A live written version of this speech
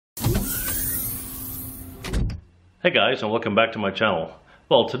Hey guys, and welcome back to my channel.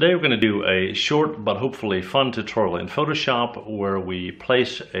 Well, today we're going to do a short but hopefully fun tutorial in Photoshop where we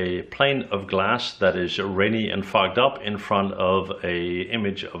place a plane of glass that is rainy and fogged up in front of an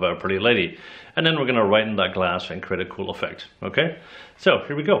image of a pretty lady. And then we're going to brighten that glass and create a cool effect. Okay, so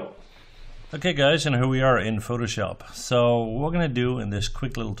here we go. Okay guys, and here we are in Photoshop. So what we're going to do in this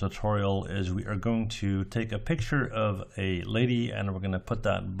quick little tutorial is we are going to take a picture of a lady and we're going to put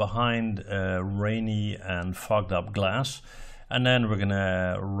that behind rainy and fogged up glass, and then we're going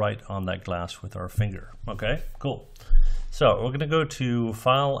to write on that glass with our finger. Okay, cool. So we're going to go to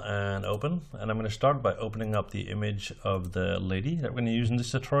File and Open, and I'm going to start by opening up the image of the lady that we're going to use in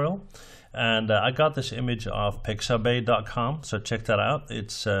this tutorial. And I got this image off pixabay.com, so check that out.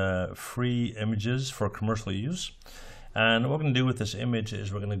 It's free images for commercial use. And what we're going to do with this image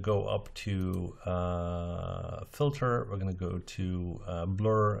is we're going to go up to Filter, we're going to go to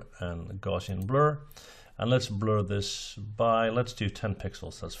Blur and Gaussian Blur. And let's blur this by, let's do 10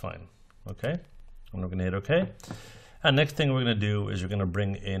 pixels, that's fine. Okay, and we're going to hit OK. And next thing we're going to do is we're going to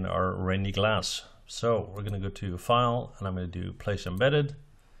bring in our rainy glass. So we're going to go to File, and I'm going to do Place Embedded.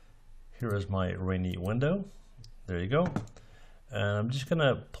 Here is my rainy window. There you go. And I'm just going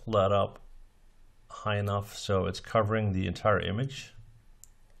to pull that up high enough so it's covering the entire image,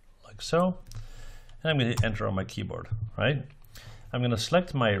 like so. And I'm going to hit Enter on my keyboard, right? I'm going to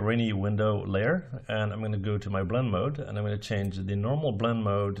select my rainy window layer, and I'm going to go to my blend mode, and I'm going to change the normal blend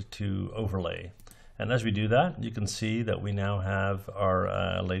mode to overlay. And as we do that, you can see that we now have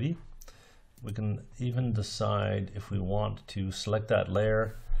our lady. We can even decide if we want to select that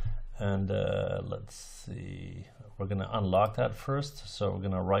layer. And let's see, we're going to unlock that first. So we're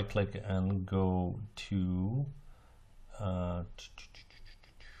going to right click and go to,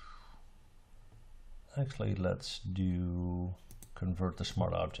 actually let's do convert to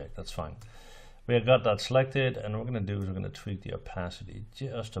smart object, that's fine. We have got that selected, and what we're going to do is we're going to tweak the opacity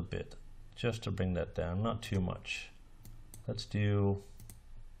just a bit, just to bring that down, not too much. Let's try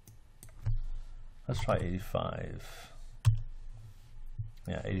 85.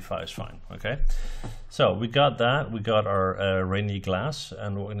 Yeah, 85 is fine. Okay, so we got that. We got our rainy glass,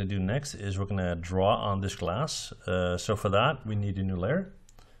 and what we're going to do next is we're going to draw on this glass. So for that, we need a new layer.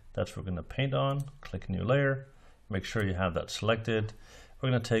 That's what we're going to paint on. Click New Layer. Make sure you have that selected. We're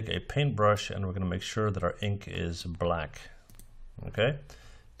going to take a paintbrush, and we're going to make sure that our ink is black. Okay,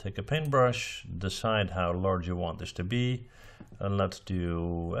 take a paintbrush, decide how large you want this to be, and let's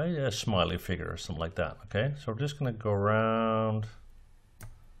do a smiley figure or something like that. Okay, so we're just going to go around.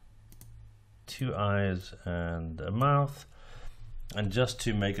 Two eyes and a mouth, and just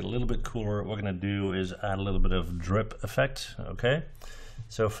to make it a little bit cooler, what we're going to do is add a little bit of drip effect. Okay,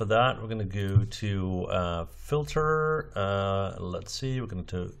 so for that we're going to go to Filter, let's see, we're going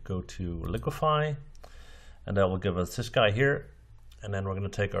to go to Liquify, and that will give us this guy here. And then we're going to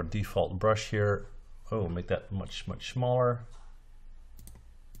take our default brush here, make that much smaller.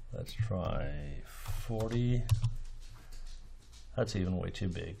 Let's try 40. That's even way too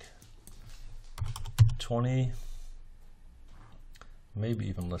big. 20, maybe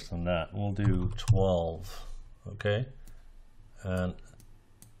even less than that. We'll do 12. Okay, and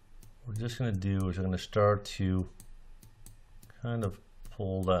what we're just going to do is we're going to start to kind of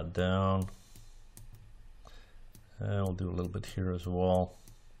pull that down, and we'll do a little bit here as well.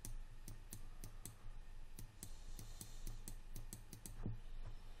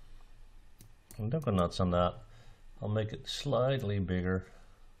 And don't go nuts on that. I'll make it slightly bigger.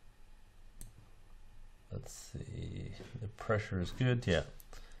 Let's see, the pressure is good, yeah.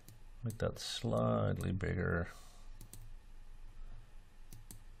 Make that slightly bigger.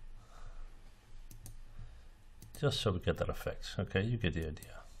 Just so we get that effect. Okay, you get the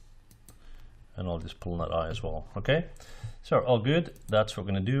idea. And I'll just pull that eye as well. Okay, so all good. That's what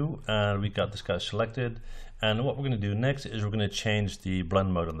we're going to do. And we got this guy selected. And what we're going to do next is we're going to change the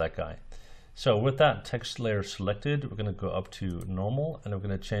blend mode on that guy. So with that text layer selected, we're going to go up to normal, and we're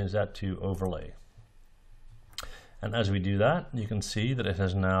going to change that to overlay. And as we do that, you can see that it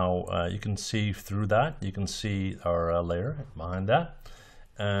has now, you can see through that, you can see our layer behind that.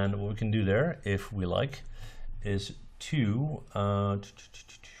 And what we can do there, if we like, is to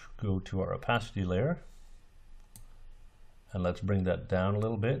go to our opacity layer. And let's bring that down a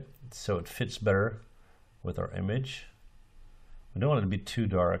little bit so it fits better with our image. We don't want it to be too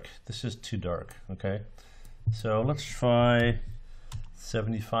dark. This is too dark, okay? So let's try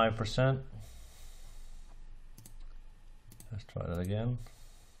 75%. Let's try that again.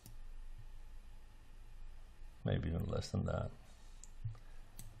 Maybe even less than that.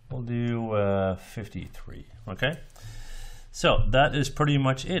 We'll do 53, okay? So that is pretty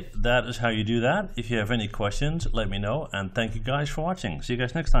much it. That is how you do that. If you have any questions, let me know, and thank you guys for watching. See you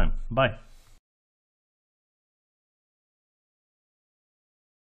guys next time. Bye.